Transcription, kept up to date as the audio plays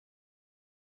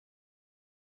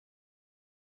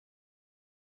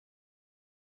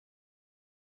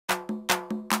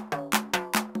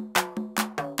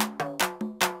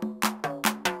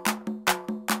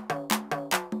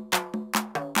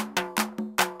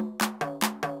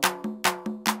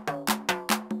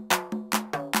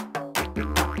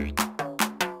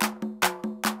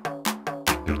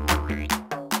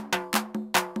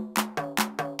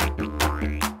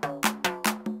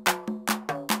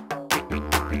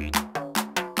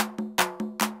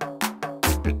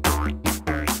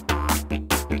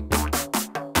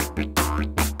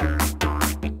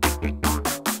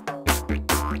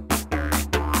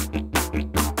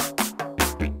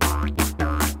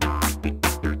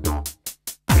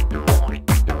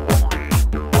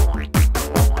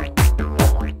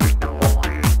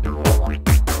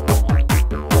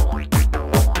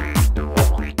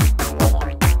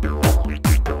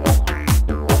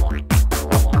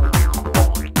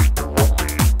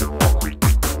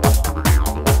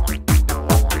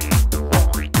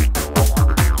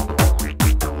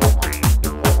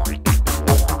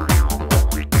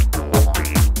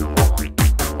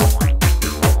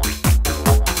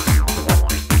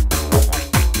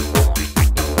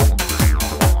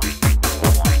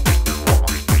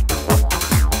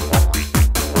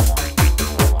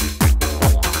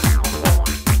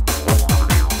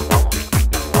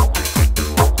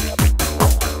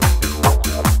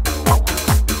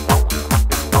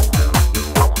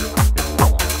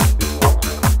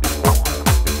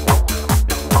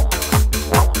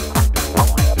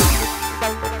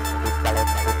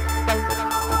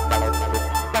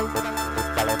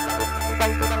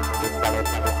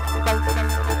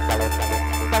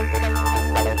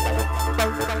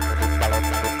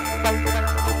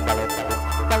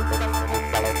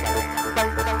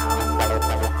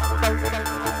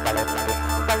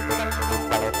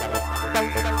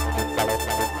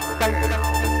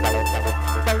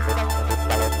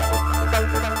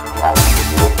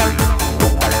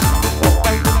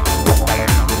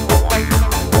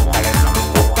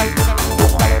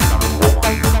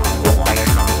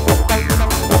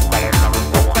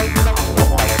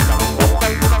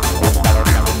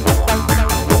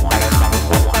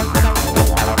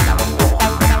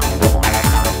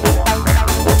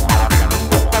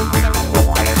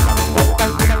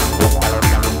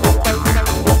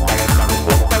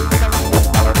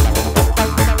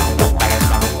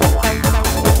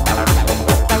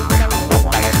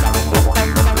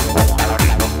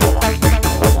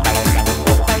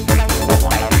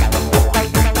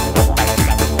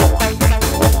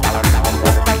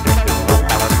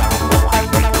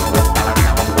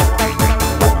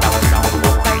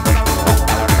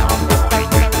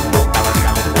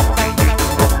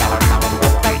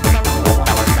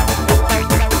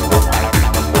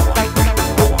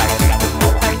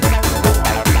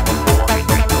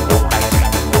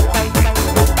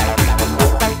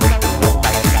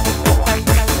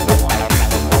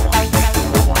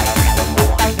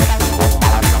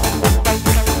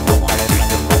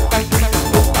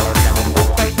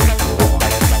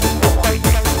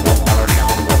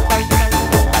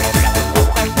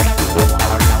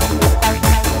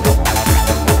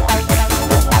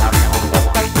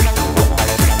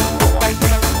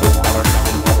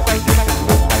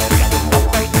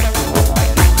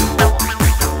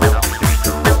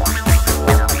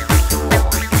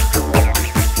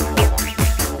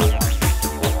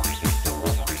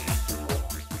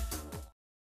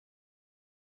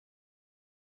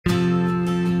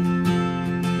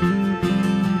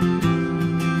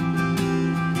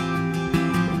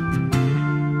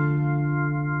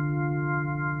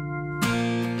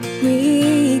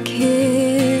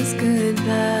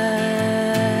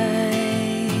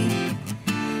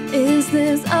Is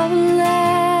this our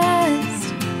last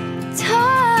time?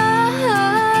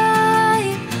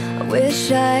 I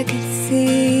wish I could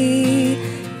see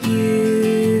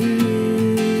you,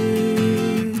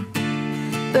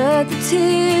 but the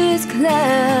tears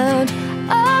cloud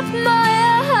up my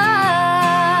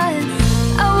eyes.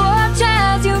 I watch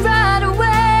as you ride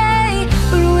away,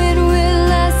 but when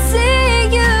will I see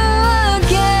you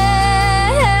again?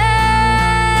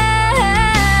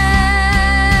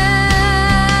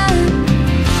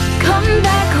 Come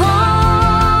back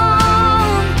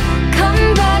home, come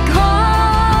back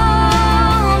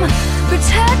home.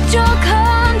 Protect your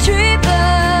country,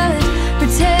 but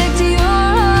protect your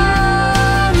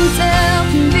own self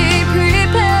and be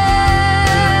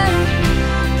prepared.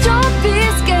 Don't be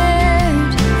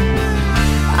scared.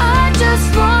 I just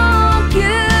want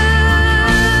you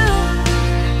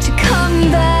to come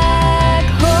back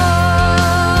home.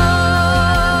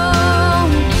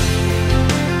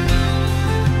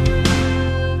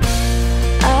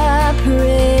 I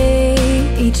pray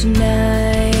each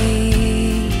night,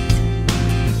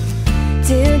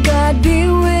 dear God, be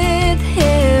with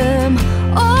him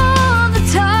all the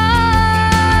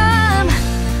time.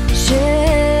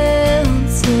 Shelter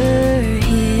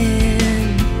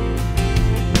him.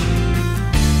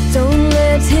 Don't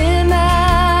let him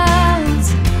out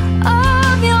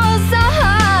of your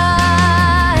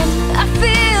sight. I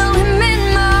feel him in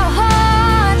my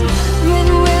heart. When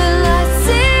will I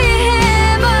see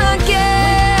him again?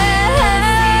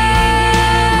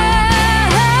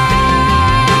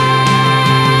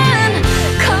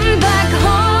 Come back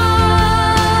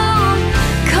home,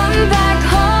 come back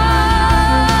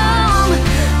home.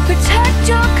 Protect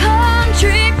your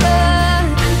country, but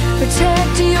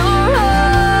protect your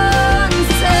own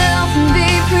self and be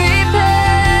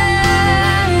prepared.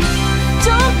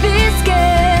 Don't be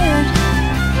scared.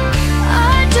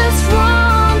 I just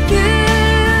want you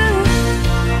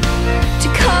to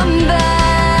come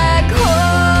back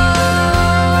home.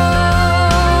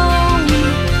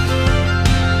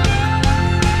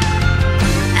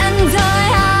 And I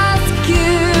ask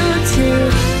you to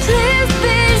please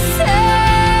be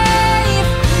safe.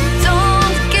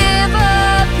 Don't give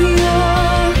up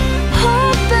your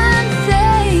hope and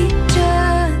faith.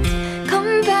 Just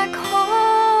come back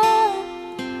home,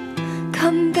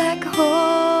 come back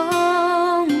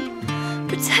home.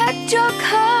 Protect your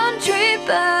country,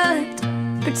 but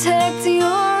protect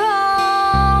your